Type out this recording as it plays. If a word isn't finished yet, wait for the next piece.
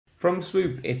From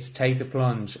Swoop, it's Take the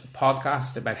Plunge, a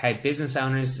podcast about how business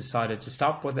owners decided to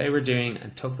stop what they were doing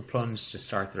and took the plunge to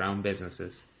start their own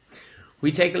businesses.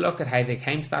 We take a look at how they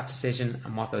came to that decision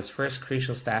and what those first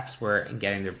crucial steps were in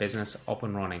getting their business up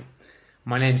and running.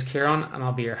 My name's Kieran and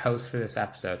I'll be your host for this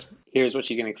episode. Here's what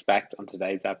you can expect on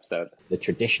today's episode. The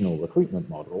traditional recruitment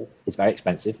model is very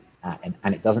expensive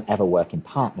and it doesn't ever work in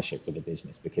partnership with a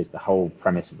business, because the whole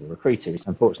premise of a recruiter is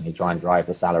unfortunately try and drive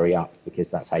the salary up, because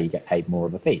that's how you get paid more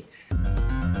of a fee.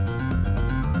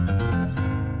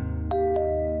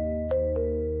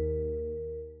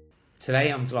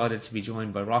 Today I'm delighted to be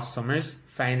joined by Ross Summers,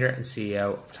 founder and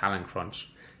CEO of Talent Crunch.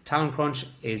 Talent Crunch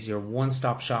is your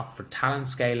one-stop shop for talent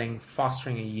scaling,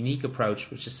 fostering a unique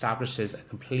approach which establishes a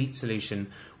complete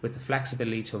solution with the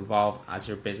flexibility to evolve as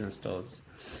your business does.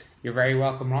 You're very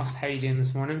welcome, Ross. How are you doing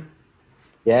this morning?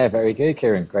 Yeah, very good,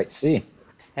 Kieran. Great to see you.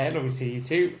 Lovely to see you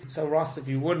too. So Ross, if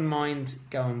you wouldn't mind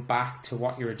going back to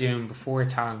what you were doing before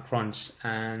Talent Crunch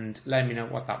and letting me know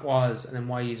what that was and then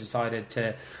why you decided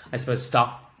to, I suppose,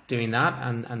 stop doing that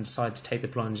and decide to take the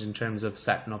plunge in terms of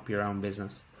setting up your own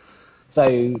business.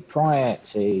 So prior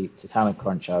to Talent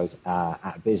Crunch, I was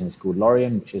at a business called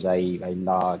Lorien, which is a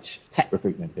large tech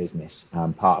recruitment business,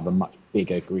 part of a much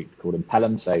bigger group called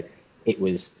Impellum. So it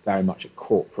was very much a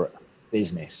corporate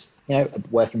business. You know,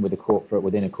 working with a corporate,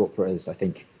 within a corporate, as I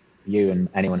think you and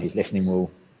anyone who's listening will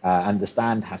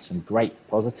understand, has some great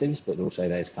positives, but also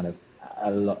there's kind of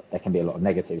there can be a lot of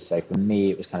negatives. So for me,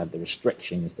 it was kind of the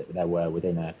restrictions that there were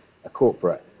within a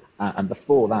corporate. And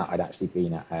before that, I'd actually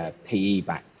been at a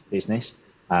PE-backed business,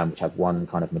 which had one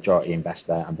kind of majority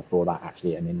investor, and before that,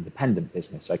 actually an independent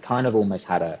business. So I kind of almost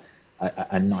had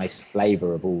a nice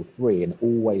flavour of all three, and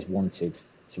always wanted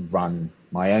to run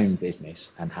my own business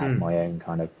and have my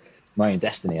own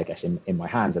destiny, I guess, in my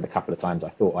hands. And a couple of times I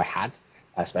thought I had,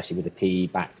 especially with the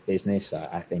PE-backed business.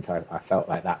 I think I felt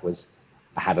like I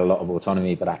had a lot of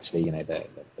autonomy, but actually, you know, the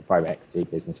private equity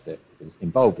business that was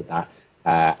involved with that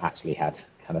actually had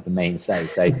kind of the main say.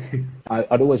 So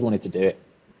I'd always wanted to do it,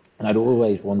 and I'd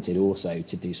always wanted also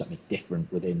to do something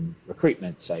different within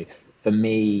recruitment. So for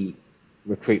me,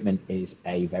 recruitment is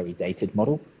a very dated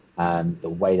model. The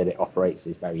way that it operates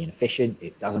is very inefficient.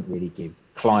 It doesn't really give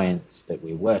clients that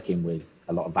we're working with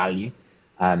a lot of value.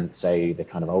 So the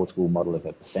kind of old school model of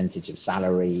a percentage of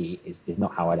salary is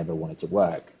not how I'd ever wanted to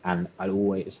work. And I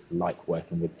always like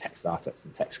working with tech startups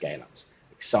and tech scale-ups,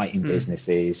 exciting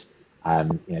businesses.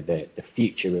 You know, the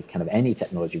future of kind of any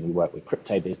technology. We work with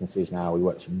crypto businesses now. We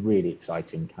work with some really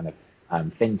exciting kind of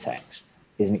fintechs.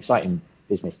 It's an exciting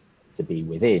business to be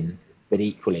within. But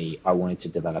equally, I wanted to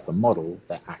develop a model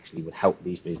that actually would help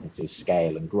these businesses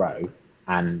scale and grow.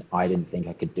 And I didn't think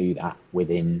I could do that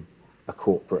within a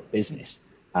corporate business.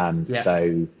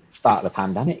 So start of the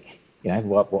pandemic, you know,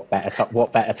 what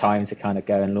better time to kind of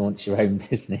go and launch your own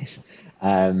business?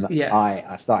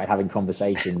 I started having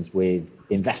conversations with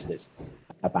investors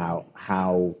about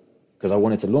how, because I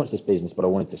wanted to launch this business, but I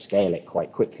wanted to scale it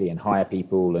quite quickly and hire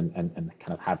people and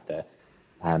kind of have the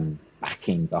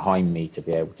backing behind me to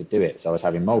be able to do it. So I was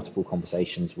having multiple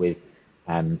conversations with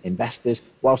investors,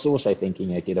 whilst also thinking,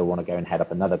 you know, did I want to go and head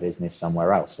up another business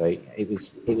somewhere else? So it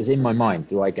was in my mind,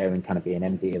 do I go and kind of be an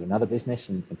MD of another business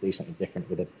and do something different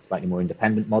with a slightly more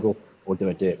independent model, or do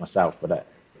I do it myself? But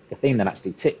the thing that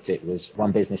actually tipped it was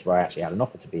one business where I actually had an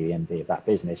offer to be the MD of that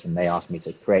business, and they asked me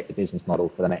to create the business model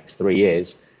for the next 3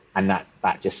 years, and that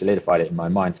just solidified it in my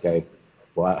mind to go,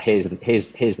 well, here's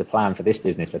the plan for this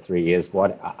business for 3 years.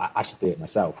 I should do it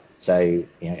myself. So, you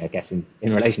know, I guess in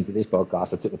relation to this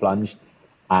podcast, I took the plunge,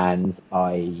 and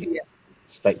I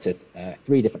spoke to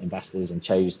 3 different investors and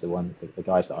chose the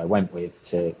guys that I went with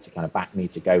to kind of back me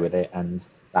to go with it. And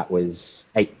that was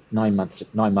 9 months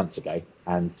ago.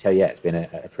 And so, yeah, it's been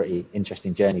a pretty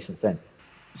interesting journey since then.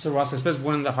 So Ross, I suppose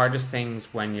one of the hardest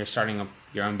things when you're starting up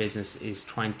your own business is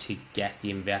trying to get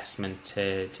the investment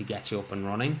to get you up and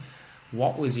running.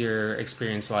 What was your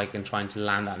experience like in trying to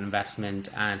land that investment,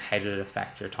 and how did it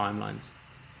affect your timelines?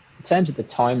 In terms of the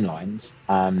timelines,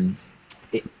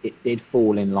 it did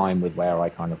fall in line with where I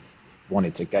kind of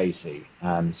wanted to go to.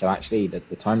 So actually the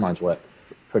timelines worked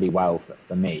pretty well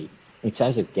for me. In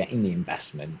terms of getting the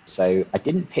investment, so I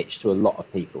didn't pitch to a lot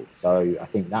of people. So I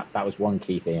think that was one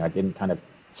key thing. I didn't kind of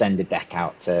send a deck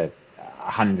out to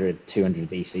 100, 200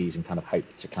 VCs and kind of hope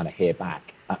to kind of hear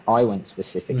back. I went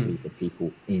specifically for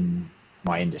people in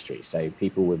my industry. So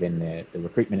people within the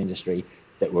recruitment industry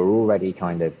that were already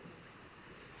kind of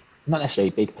not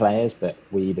necessarily big players, but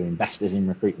were either investors in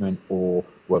recruitment or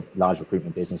were large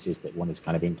recruitment businesses that wanted to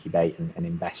kind of incubate and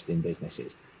invest in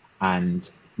businesses. And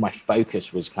my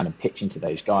focus was kind of pitching to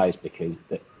those guys because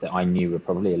that I knew were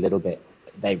probably a little bit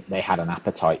they had an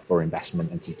appetite for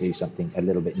investment and to do something a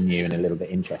little bit new and a little bit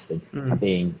interesting. And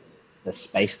being the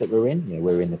space that we're in,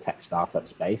 we're in the tech startup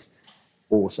space.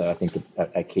 Also, I think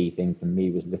a key thing for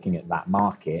me was looking at that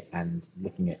market and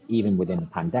looking at, even within the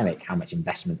pandemic, how much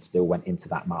investment still went into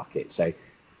that market. So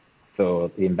for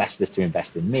the investors to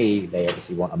invest in me, they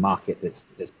obviously want a market that's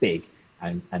big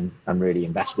and really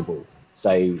investable.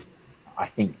 So I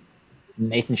think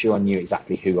making sure I knew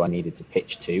exactly who I needed to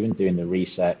pitch to and doing the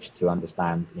research to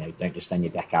understand, don't just send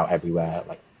your deck out everywhere,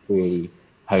 like really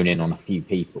hone in on a few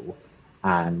people,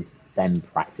 and then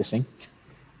practicing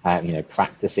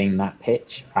that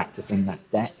pitch, practicing that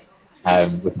deck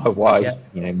with my wife,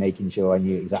 making sure I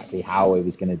knew exactly how I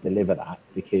was going to deliver that,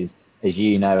 because as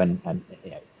you know, and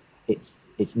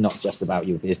it's not just about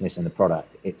your business and the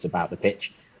product, it's about the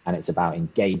pitch, and it's about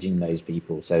engaging those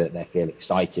people so that they feel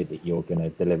excited that you're going to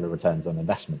deliver returns on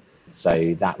investment.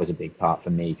 So that was a big part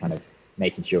for me, kind of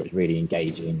making sure it's really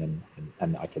engaging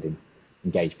and I could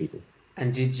engage people.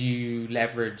 And did you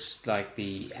leverage like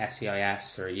the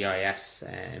SEIS or EIS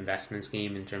investment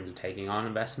scheme in terms of taking on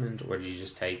investment, or did you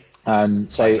just take?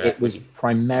 So it was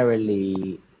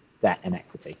primarily debt and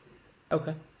equity.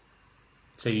 Okay.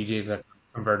 So you did like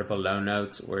convertible loan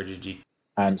notes, or did you?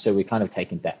 So we kind of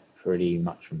taken debt pretty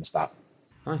much from the start.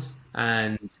 Nice.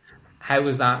 And how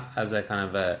was that as a kind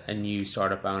of a new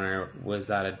startup owner? Was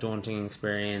that a daunting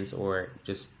experience, or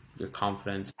just you're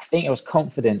confident? I think I was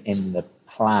confident in the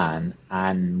plan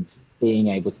and being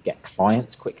able to get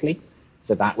clients quickly.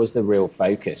 So that was the real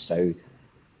focus. So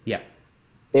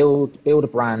build a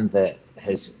brand that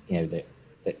has,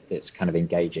 that's kind of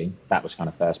engaging. That was kind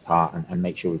of first part, and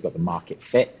make sure we've got the market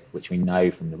fit, which we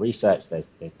know from the research. There's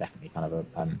definitely kind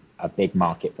of a big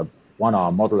market for, one,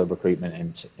 our model of recruitment,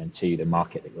 and two, the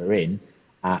market that we're in.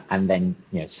 And then,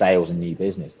 sales and new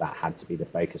business, that had to be the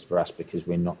focus for us, because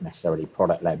we're not necessarily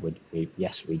product led.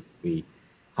 We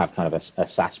have kind of a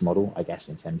SaaS model, I guess,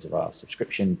 in terms of our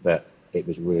subscription, but it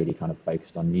was really kind of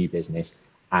focused on new business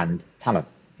and talent.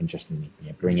 Interestingly,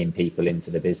 bringing people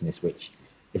into the business, which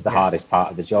is the hardest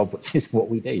part of the job, which is what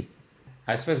we do.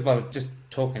 I suppose about just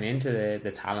talking into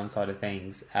the talent side of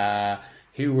things,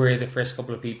 who were the first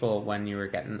couple of people when you were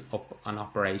getting up on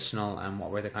operational, and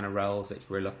what were the kind of roles that you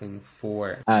were looking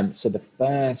for? So the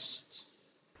first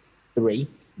 3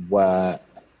 were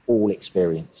all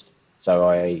experienced. So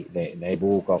they've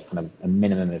all got kind of a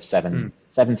minimum of 7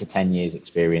 to 10 years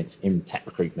experience in tech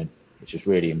recruitment, which is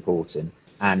really important.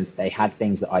 And they had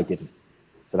things that I didn't.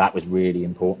 So that was really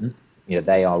important.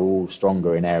 They are all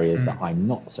stronger in areas that I'm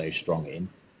not so strong in.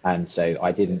 And so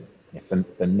I didn't,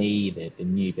 for me, the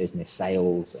new business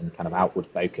sales and kind of outward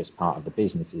focus part of the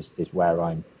business is where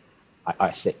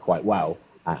I sit quite well.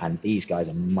 And these guys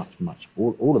are much,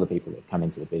 all of the people that have come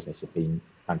into the business have been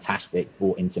fantastic,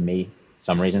 brought into me for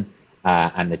some reason,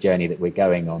 and the journey that we're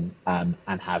going on,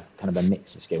 and have kind of a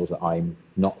mix of skills that I'm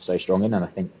not so strong in. And I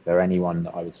think for anyone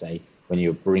that I would say, when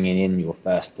you're bringing in your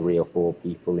first 3 or 4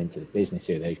 people into the business,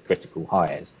 who are those critical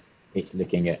hires, it's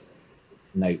looking at,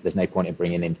 there's no point in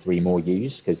bringing in 3 more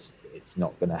U's, because it's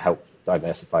not going to help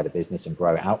diversify the business and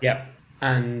grow it out. Yeah.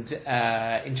 And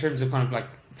in terms of kind of like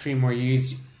 3 more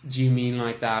U's, do you mean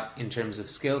like that in terms of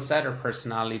skill set or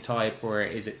personality type, or are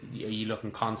you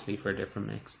looking constantly for a different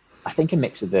mix? I think a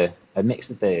mix of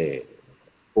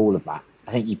all of that.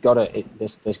 I think you've got to,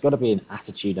 there's got to be an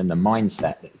attitude and a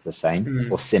mindset that's the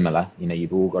same or similar.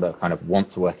 You've all got to kind of want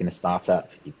to work in a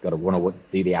startup. You've got to want to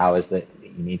do the hours that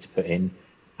you need to put in,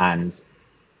 and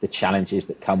the challenges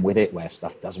that come with it, where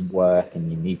stuff doesn't work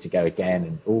and you need to go again,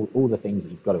 and all the things that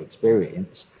you've got to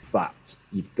experience. But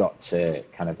you've got to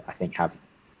kind of, I think, have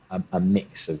a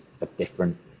mix of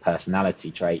different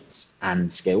personality traits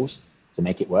and skills to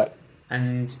make it work.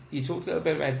 And you talked a little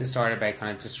bit at the start about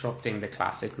kind of disrupting the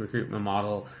classic recruitment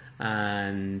model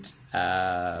and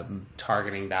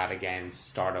targeting that against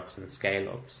startups and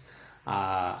scale-ups.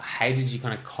 How did you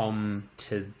kind of come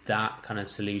to that kind of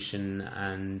solution,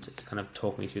 and kind of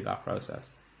talk me through that process?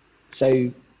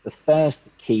 So the first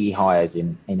key hires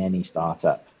in any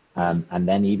startup, and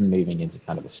then even moving into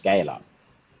kind of a scale-up,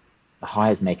 the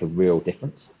hires make a real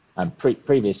difference.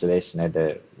 Previous to this,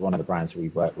 one of the brands we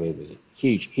worked with was a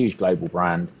huge global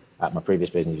brand. My previous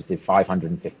business did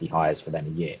 550 hires for them a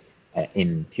year,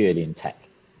 purely in tech.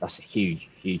 That's a huge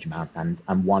amount,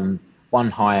 and one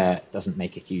hire doesn't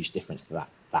make a huge difference to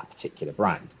that particular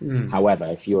brand. However,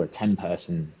 if you're a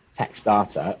 10-person tech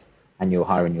startup and you're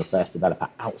hiring your first developer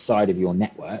outside of your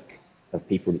network of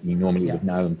people that you normally would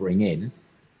know and bring in,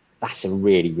 that's a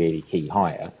really key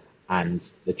hire. And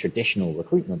the traditional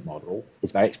recruitment model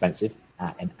is very expensive,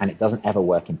 and it doesn't ever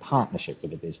work in partnership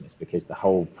with a business, because the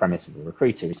whole premise of a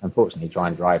recruiter is unfortunately try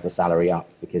and drive the salary up,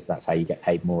 because that's how you get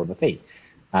paid more of a fee.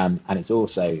 And it's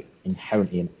also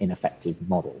inherently an ineffective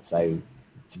model. So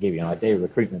to give you an idea,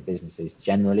 recruitment businesses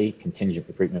generally contingent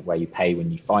recruitment, where you pay when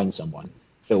you find someone,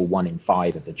 fill 1 in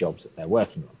 5 of the jobs that they're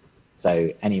working on.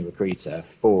 So any recruiter,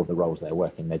 4 of the roles they're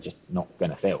working, they're just not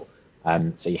going to fill.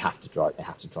 So they have to drive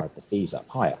the fees up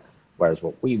higher. Whereas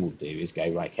what we will do is go,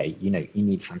 right, okay, you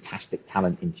need fantastic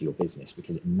talent into your business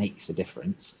because it makes a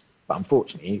difference. But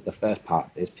unfortunately, the first part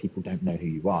of this, people don't know who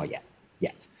you are yet.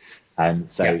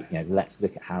 Let's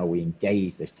look at how we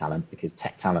engage this talent, because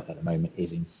tech talent at the moment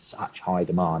is in such high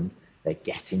demand. They're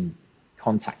getting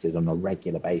contacted on a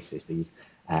regular basis, these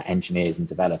engineers and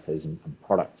developers and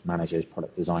product managers,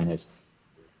 product designers.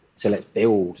 So let's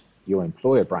build your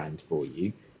employer brand for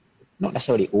you. Not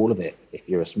necessarily all of it if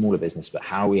you're a smaller business, but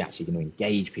how are we actually going to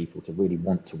engage people to really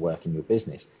want to work in your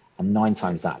business? And 9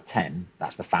 times out of 10,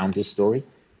 that's the founder's story.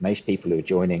 Most people who are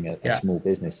joining a small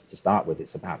business to start with,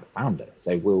 it's about the founder.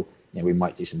 So we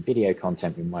might do some video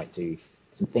content, we might do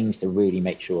some things to really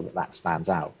make sure that stands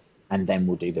out. And then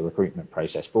we'll do the recruitment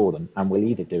process for them. And we'll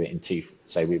either do it in 2,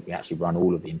 so we actually run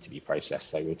all of the interview process.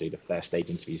 So we'll do the first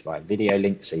stage interviews via video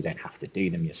link, so you don't have to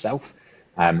do them yourself.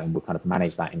 And we'll kind of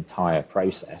manage that entire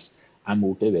process. And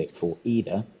we'll do it for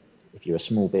either, if you're a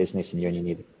small business and you only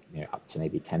need up to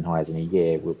maybe 10 hires in a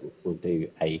year, we'll do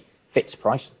a fixed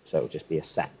price. So it'll just be a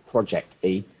set project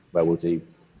fee where we'll do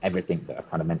everything that I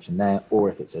kind of mentioned there. Or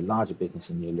if it's a larger business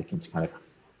and you're looking to kind of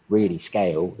really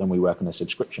scale, then we work on a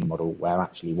subscription model where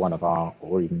actually one of our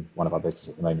businesses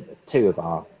at the moment, 2 of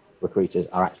our recruiters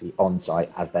are actually on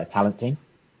site as their talent team,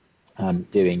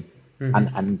 doing,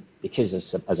 and because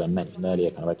as I mentioned earlier,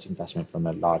 kind of a investment from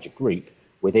a larger group.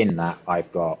 Within that,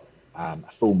 I've got a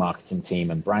full marketing team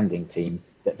and branding team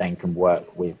that then can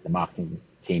work with the marketing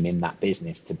team in that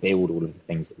business to build all of the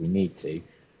things that we need to,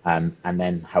 and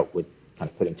then help with kind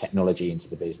of putting technology into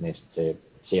the business, to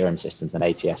CRM systems and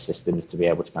ATS systems to be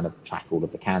able to kind of track all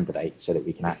of the candidates so that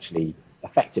we can actually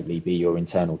effectively be your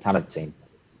internal talent team.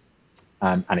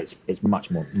 And it's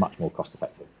much more cost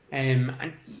effective.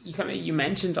 And you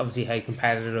mentioned obviously how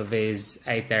competitive is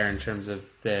out there in terms of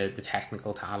the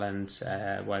technical talent,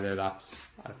 whether that's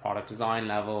at a product design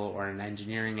level or an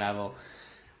engineering level.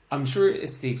 I'm sure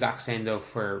it's the exact same though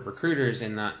for recruiters,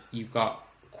 in that you've got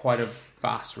quite a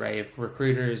vast array of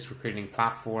recruiters, recruiting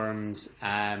platforms,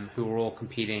 who are all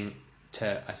competing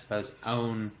to, I suppose,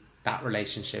 own that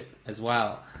relationship as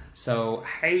well. So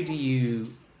how do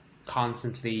you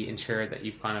constantly ensure that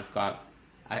you've kind of got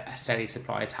a steady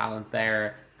supply of talent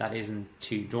there that isn't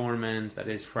too dormant, that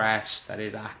is fresh, that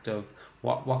is active?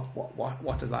 What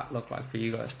does that look like for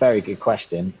you guys? It's a very good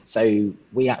question. So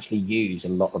we actually use a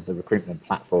lot of the recruitment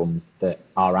platforms that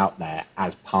are out there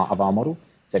as part of our model.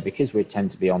 So because we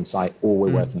tend to be on site or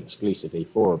we're working exclusively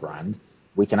for a brand,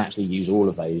 we can actually use all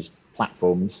of those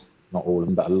platforms, not all of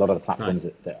them, but a lot of the platforms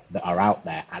that are out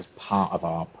there as part of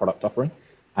our product offering.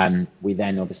 And we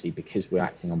then obviously, because we're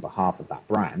acting on behalf of that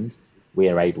brand, we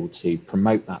are able to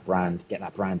promote that brand, get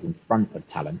that brand in front of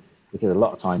talent. Because a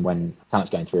lot of time when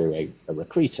talent's going through a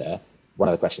recruiter, one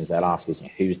of the questions they'll ask is,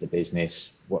 who's the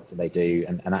business, what do they do?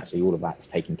 And actually all of that is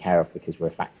taken care of because we're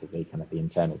effectively kind of the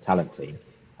internal talent team.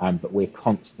 But we're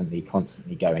constantly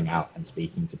going out and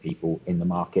speaking to people in the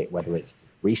market, whether it's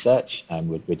research, and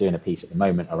we're doing a piece at the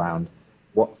moment around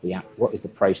what is the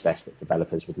process that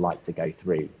developers would like to go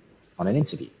through on an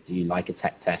interview. Do you like a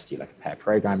tech test? Do you like a pair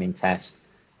programming test?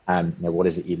 What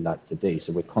is it you'd like to do?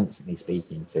 So we're constantly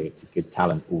speaking to good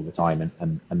talent all the time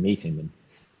and meeting them.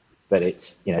 But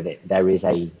it's, there is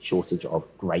a shortage of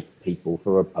great people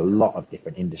for a lot of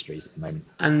different industries at the moment.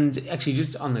 And actually,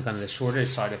 just on the kind of the shortage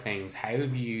side of things, how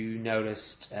have you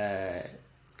noticed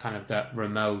kind of the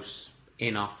remote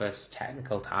in-office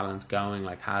technical talent going?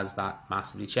 Like, has that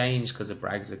massively changed because of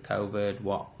Brexit, COVID?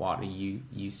 What are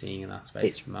you seeing in that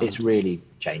space? It's really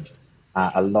changed.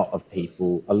 A lot of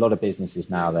businesses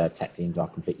now, their tech teams are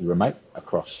completely remote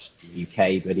across the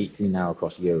UK, but equally now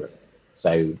across Europe.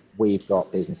 So we've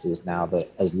got businesses now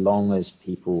that as long as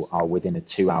people are within a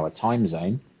 2-hour time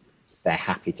zone, they're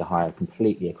happy to hire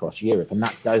completely across Europe. And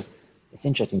it's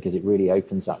interesting because it really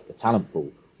opens up the talent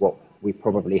pool. What we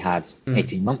probably had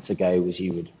 18 months ago was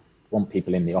you would want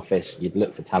people in the office, you'd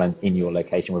look for talent in your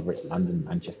location, whether it's London,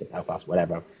 Manchester, Belfast,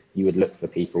 whatever, you would look for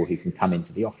people who can come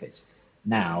into the office.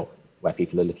 Now, where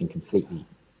people are looking completely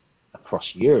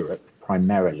across Europe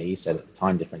primarily, so that the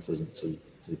time difference isn't too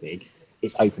big,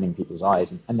 it's opening people's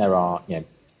eyes. And there are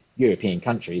European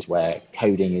countries where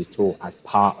coding is taught as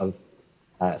part of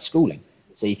schooling.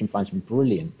 So you can find some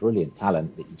brilliant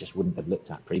talent that you just wouldn't have looked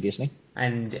at previously.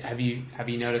 And have you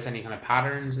noticed any kind of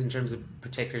patterns in terms of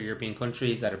particular European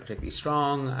countries that are particularly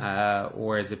strong,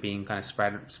 or is it being kind of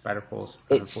spread across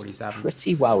kind of It's 47?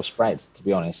 pretty well spread, to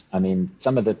be honest. I mean,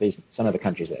 some of the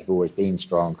countries that have always been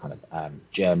strong, kind of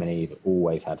Germany, have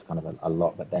always had kind of a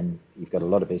lot. But then you've got a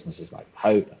lot of countries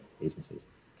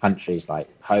like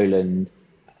Poland,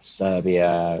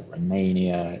 Serbia,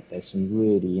 Romania. There's some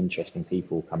really interesting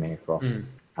people coming across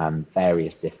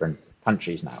various different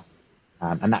countries now,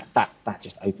 and that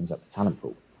just opens up the talent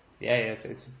pool. Yeah, it's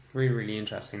a really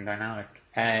interesting dynamic.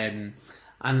 And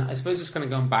I suppose just kind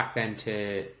of going back then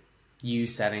to you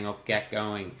setting up Get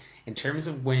Going, in terms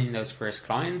of winning those first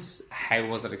clients, how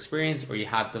was that experience? Or you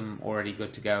had them already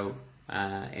good to go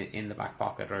in the back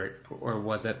pocket, or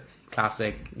was it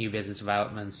classic new business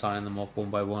development, signing them up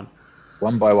one by one?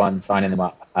 One by one, signing them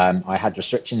up. I had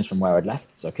restrictions from where I'd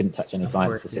left, so I couldn't touch any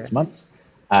clients for 6 months.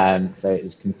 So it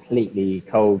was completely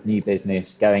cold, new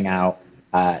business, going out.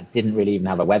 Didn't really even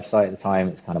have a website at the time.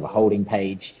 It's kind of a holding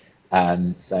page.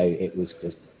 So it was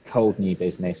just cold new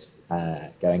business,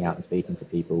 going out and speaking to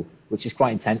people, which is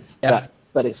quite intense. Yeah.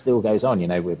 But it still goes on. You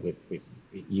know,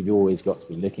 you've always got to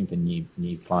be looking for new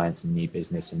clients and new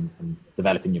business, and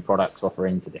developing your products,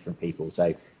 offering to different people.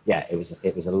 So yeah, it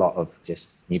was a lot of just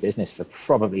new business for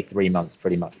probably 3 months,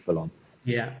 pretty much full on.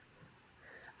 Yeah.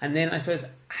 And then I suppose,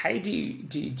 how do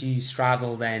you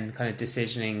straddle then kind of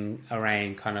decisioning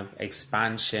around kind of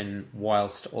expansion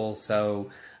whilst also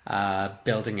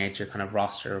building out your kind of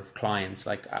roster of clients?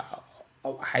 Like,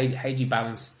 how do you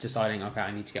balance deciding, okay, I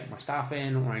need to get more staff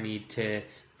in, or I need to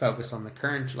focus on the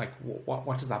current? Like,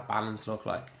 what does that balance look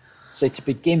like? So to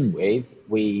begin with,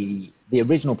 the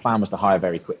original plan was to hire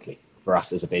very quickly for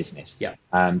us as a business. Yeah.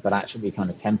 But actually we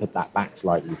kind of tempered that back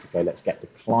slightly to go, let's get the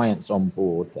clients on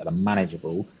board that are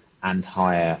manageable and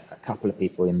hire a couple of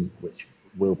people in which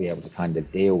will be able to kind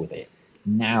of deal with it.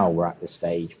 Now we're at the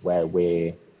stage where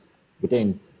we're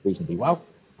doing reasonably well.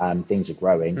 Things are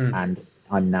growing, and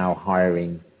I'm now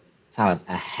hiring talent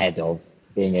ahead of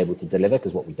being able to deliver,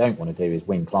 because what we don't want to do is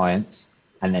win clients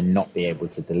and then not be able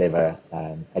to deliver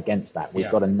against that.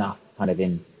 We've got enough kind of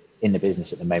in the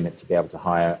business at the moment to be able to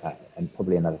hire and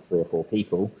probably another 3 or 4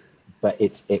 people. But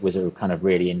it was a kind of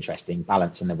really interesting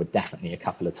balance, and there were definitely a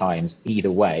couple of times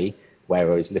either way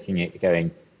where I was looking at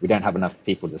going, we don't have enough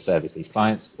people to service these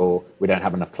clients, or we don't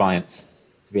have enough clients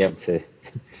to be able to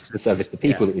service the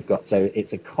people that we've got. So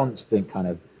it's a constant kind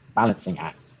of balancing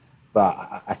act.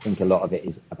 But I think a lot of it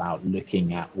is about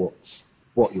looking at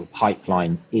what your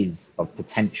pipeline is of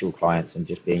potential clients and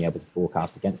just being able to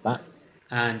forecast against that.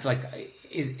 And like,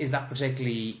 is that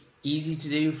particularly easy to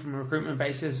do from a recruitment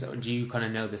basis, or do you kind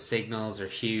of know the signals or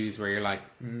cues where you're like,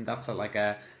 that's like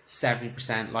a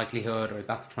 70% likelihood, or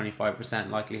that's 25%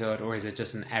 likelihood, or is it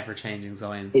just an ever-changing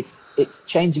science? It's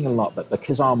changing a lot, but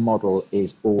because our model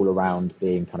is all around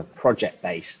being kind of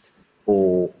project-based,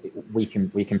 or we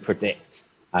can predict,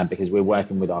 because we're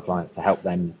working with our clients to help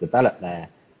them develop their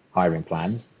hiring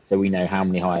plans, so we know how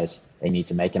many hires they need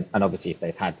to make, and obviously if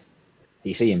they've had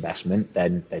VC investment,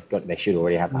 then they should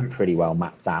already have that pretty well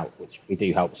mapped out, which we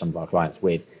do help some of our clients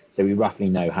with. So we roughly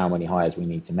know how many hires we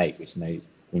need to make, which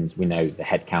means we know the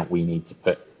headcount we need to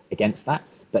put against that.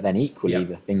 But then equally,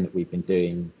 the thing that we've been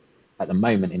doing at the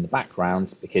moment in the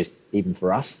background, because even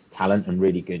for us, talent and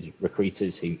really good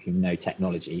recruiters who know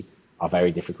technology are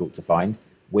very difficult to find.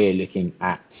 We're looking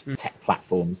at tech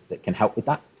platforms that can help with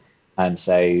that.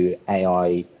 So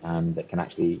AI that can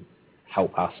actually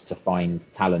help us to find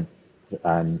talent,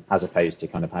 as opposed to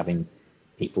kind of having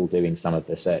people doing some of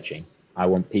the searching. I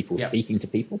want people speaking to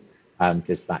people,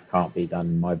 because that can't be done,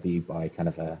 in my view, by kind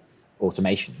of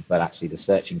automation. But actually the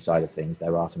searching side of things,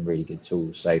 there are some really good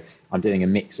tools. So I'm doing a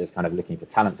mix of kind of looking for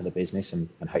talent for the business and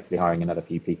hopefully hiring another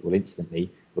few people instantly,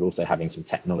 but also having some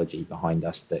technology behind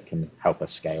us that can help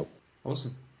us scale.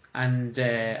 Awesome. And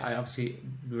I obviously,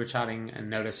 we were chatting and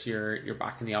noticed you're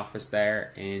back in the office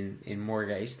there in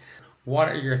Moorgate. What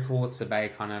are your thoughts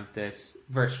about kind of this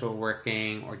virtual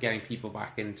working or getting people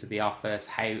back into the office?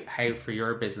 How for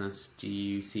your business do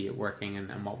you see it working,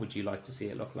 and what would you like to see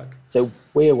it look like? So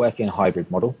we're working a hybrid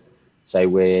model. So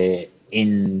we're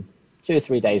in 2 or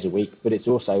 3 days a week, but it's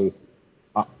also,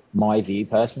 my view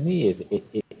personally, is it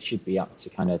should be up to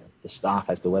kind of the staff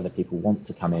as to whether people want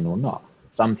to come in or not.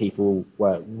 Some people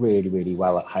work really, really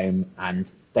well at home and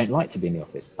don't like to be in the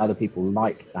office. Other people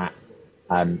like that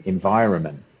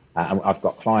environment. And I've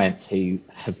got clients who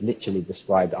have literally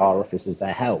described our office as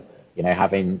their hell.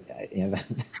 Having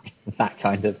that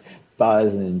kind of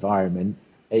buzz and environment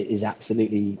is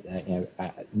absolutely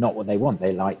not what they want.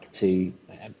 They like to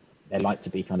They like to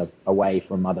be kind of away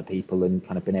from other people and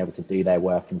kind of being able to do their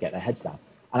work and get their heads down.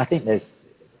 And I think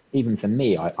even for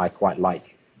me, I quite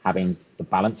like having the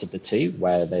balance of the two,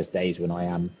 where there's days when I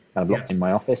am kind of locked in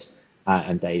my office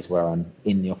and days where I'm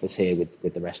in the office here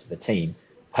with the rest of the team.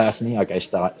 Personally, I go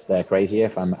stir crazy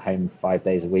if I'm at home 5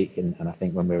 days a week. And I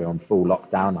think when we were on full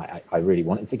lockdown, I really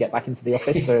wanted to get back into the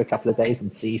office for a couple of days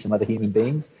and see some other human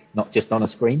beings, not just on a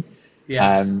screen.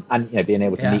 And being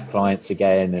able to meet clients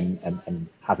again and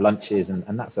have lunches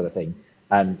and that sort of thing.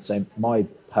 So my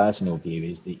personal view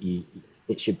is that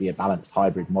it should be a balanced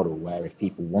hybrid model where if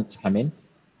people want to come in,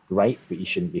 great, but you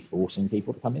shouldn't be forcing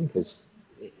people to come in because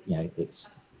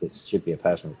it should be a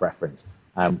personal preference.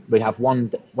 We have one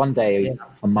day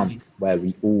a month where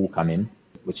we all come in,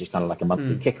 which is kind of like a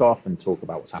monthly kickoff and talk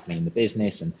about what's happening in the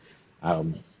business and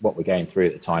what we're going through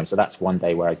at the time. So that's one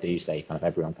day where I do say kind of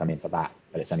everyone come in for that,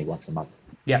 but it's only once a month.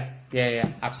 Yeah,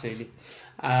 absolutely.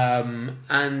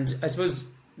 And I suppose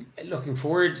looking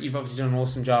forward, you've obviously done an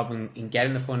awesome job in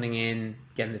getting the funding in,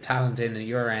 getting the talent in at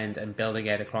your end and building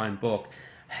out a client book.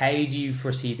 How do you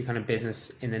foresee the kind of business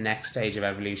in the next stage of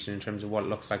evolution in terms of what it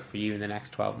looks like for you in the next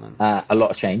 12 months? A lot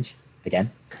of change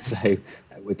again. So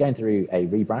we're going through a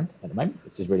rebrand at the moment,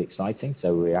 which is really exciting.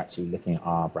 So we're actually looking at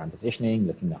our brand positioning,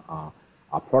 looking at our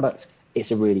products.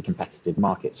 It's a really competitive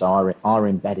market. So our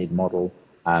embedded model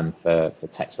for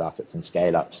tech startups and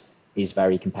scale-ups is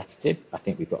very competitive. I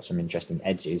think we've got some interesting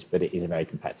edges, but it is a very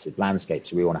competitive landscape.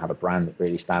 So we want to have a brand that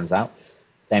really stands out.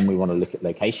 Then we want to look at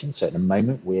location. So at the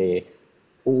moment, we're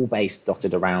all based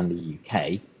dotted around the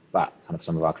UK, but kind of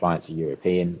some of our clients are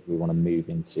European. We want to move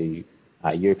into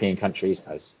European countries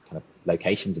as kind of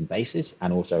locations and bases,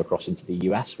 and also across into the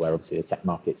US, where obviously the tech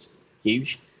market's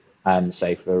huge.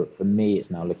 So for me,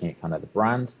 it's now looking at kind of the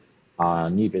brand, our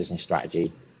new business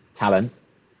strategy, talent,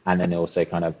 and then also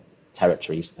kind of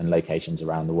territories and locations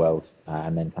around the world,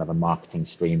 and then kind of a marketing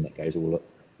stream that goes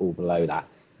all below that.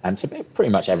 So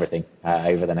pretty much everything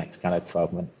over the next kind of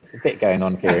 12 months. A bit going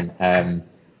on, Kieran,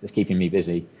 that's keeping me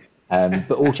busy,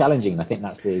 but all challenging. I think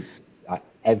that's the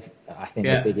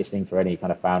biggest thing for any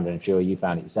kind of founder, and I'm sure you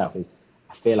found it yourself, is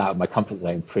I feel out of my comfort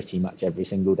zone pretty much every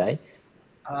single day.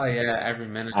 Oh yeah, every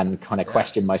minute. And kind of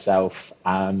question myself,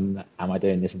 am I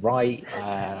doing this right?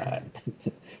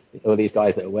 All these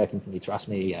guys that are working for me trust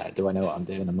me. Do I know what I'm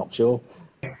doing? I'm not sure.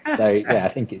 So yeah, I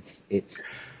think it's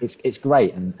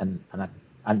great,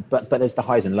 but there's the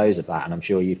highs and lows of that, and I'm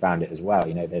sure you found it as well.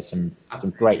 You know, there's some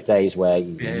great days where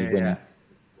you win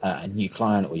a new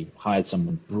client, or you've hired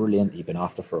someone brilliant that you've been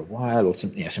after for a while, or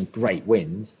some great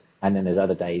wins. And then there's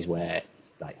other days where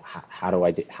it's like, how do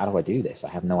I do this? I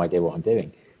have no idea what I'm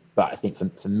doing. But I think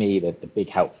for me, the big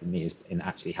help for me is in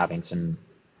actually having some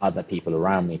other people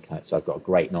around me. So I've got a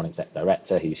great non-exec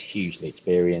director who's hugely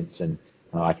experienced, and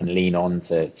I can lean on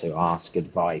to ask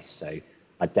advice. So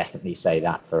I definitely say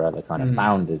that for other kind of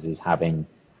founders is having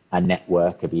a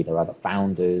network of either other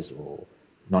founders or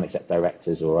non-exec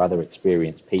directors or other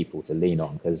experienced people to lean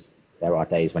on, because there are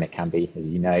days when it can be, as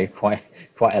you know, quite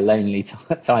a lonely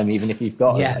time, even if you've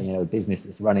got a business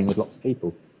that's running with lots of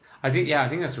people. I think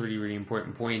that's a really, really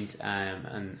important point,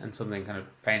 and something kind of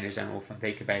founders don't often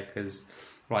think about, because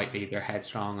rightly they're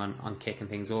headstrong on kicking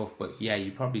things off. But yeah,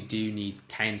 you probably do need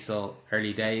counsel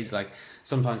early days. Like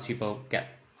sometimes people get,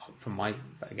 from my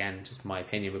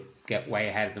opinion, but get way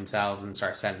ahead of themselves and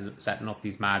start setting up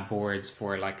these mad boards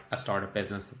for like a startup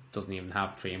business that doesn't even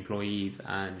have 3 employees,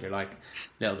 and you're like a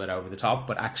little bit over the top.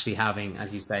 But actually having,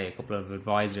 as you say, a couple of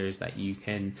advisors that you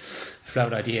can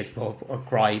float ideas above, or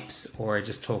gripes, or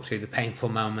just talk through the painful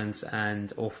moments,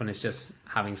 and often it's just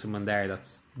having someone there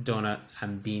that's done it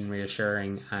and being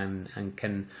reassuring and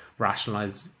can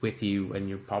rationalize with you when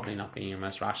you're probably not being your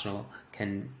most rational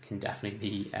can definitely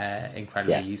be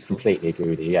incredibly useful. Completely agree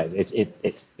with you. Yeah,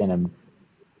 it's been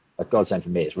a godsend for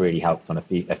me. It's really helped on a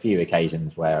few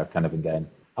occasions where I've kind of been going,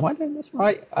 am I doing this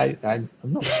right? I'm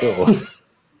not sure.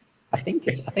 I think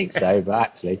so, but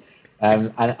actually,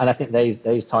 and I think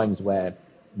those times where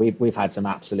we've had some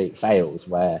absolute fails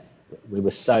where we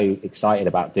were so excited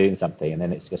about doing something and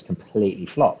then it's just completely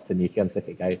flopped, and you can look at it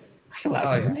and go, I thought that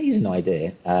was an amazing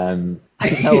idea. And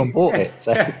no one bought it.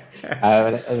 So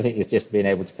I think it's just being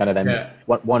able to kind of then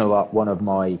one of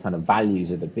my kind of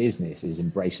values of the business is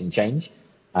embracing change,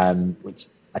 which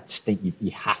I just think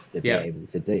you have to be able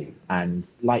to do. And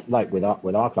like with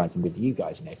our clients and with you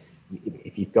guys,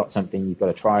 if you've got something, you've got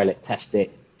to trial it, test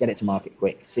it, get it to market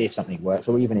quick, see if something works,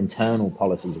 or even internal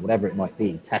policies or whatever it might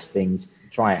be, test things,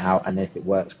 try it out, and if it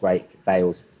works, great. If it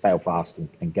fails, fail fast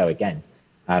and go again.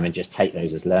 And just take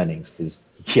those as learnings, because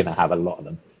you're going to have a lot of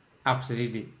them.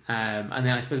 Absolutely. And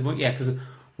then I suppose, because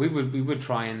we would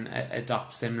try and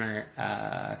adopt similar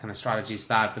kind of strategies to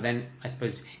that. But then I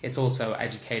suppose it's also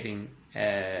educating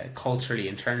culturally,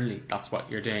 internally. That's what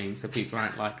you're doing, so people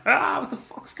aren't like, what the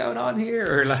fuck's going on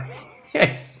here, or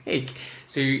like.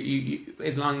 So you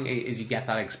as long as you get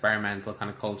that experimental kind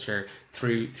of culture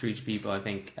through to people, I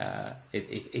think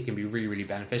it can be really, really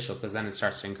beneficial, because then it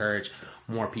starts to encourage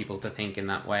more people to think in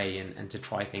that way and to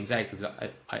try things out. Because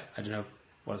I don't know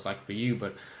what it's like for you,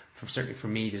 but certainly for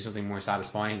me, there's something more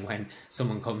satisfying when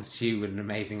someone comes to you with an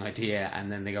amazing idea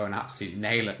and then they go and absolutely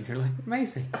nail it, and you're like,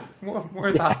 amazing, more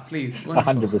of that, please.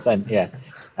 100%, yeah.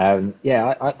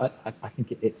 I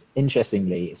think it's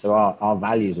interestingly, so our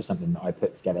values were something that I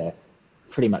put together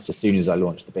pretty much as soon as I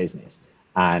launched the business,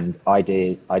 and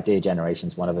idea generation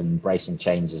is one of them. Embracing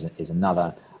change is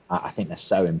another. I think they're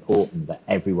so important that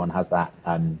everyone has that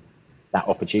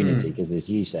opportunity, because as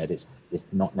you said, it's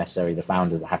not necessarily the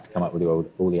founders that have to come up with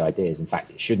all the ideas. In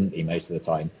fact, it shouldn't be most of the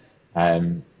time.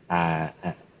 And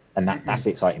that's the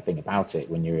exciting thing about it.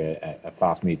 When you're a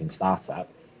fast-moving startup,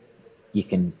 you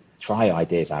can try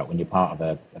ideas out. When you're part of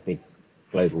a big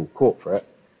global corporate,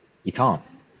 you can't.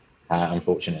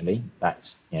 Unfortunately,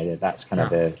 that's kind of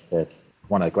the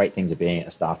one of the great things of being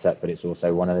a startup, but it's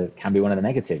also can be one of the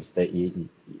negatives, that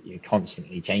you're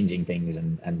constantly changing things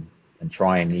and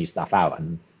trying new stuff out,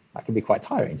 and that can be quite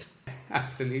tiring.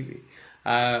 Absolutely.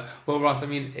 Well, Ross, I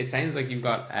mean, it sounds like you've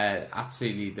got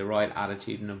absolutely the right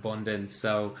attitude and abundance.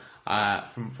 So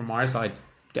from our side,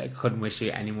 I couldn't wish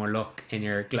you any more luck in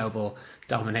your global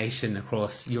domination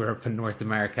across Europe and North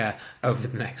America over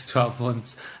the next 12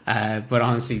 months. But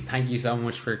honestly, thank you so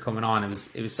much for coming on. It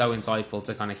was so insightful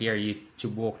to kind of hear you to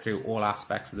walk through all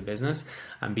aspects of the business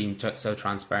and being so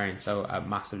transparent. So I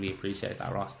massively appreciate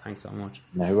that, Ross. Thanks so much.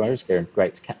 No worries, Kieran.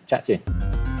 Great to chat to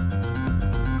you.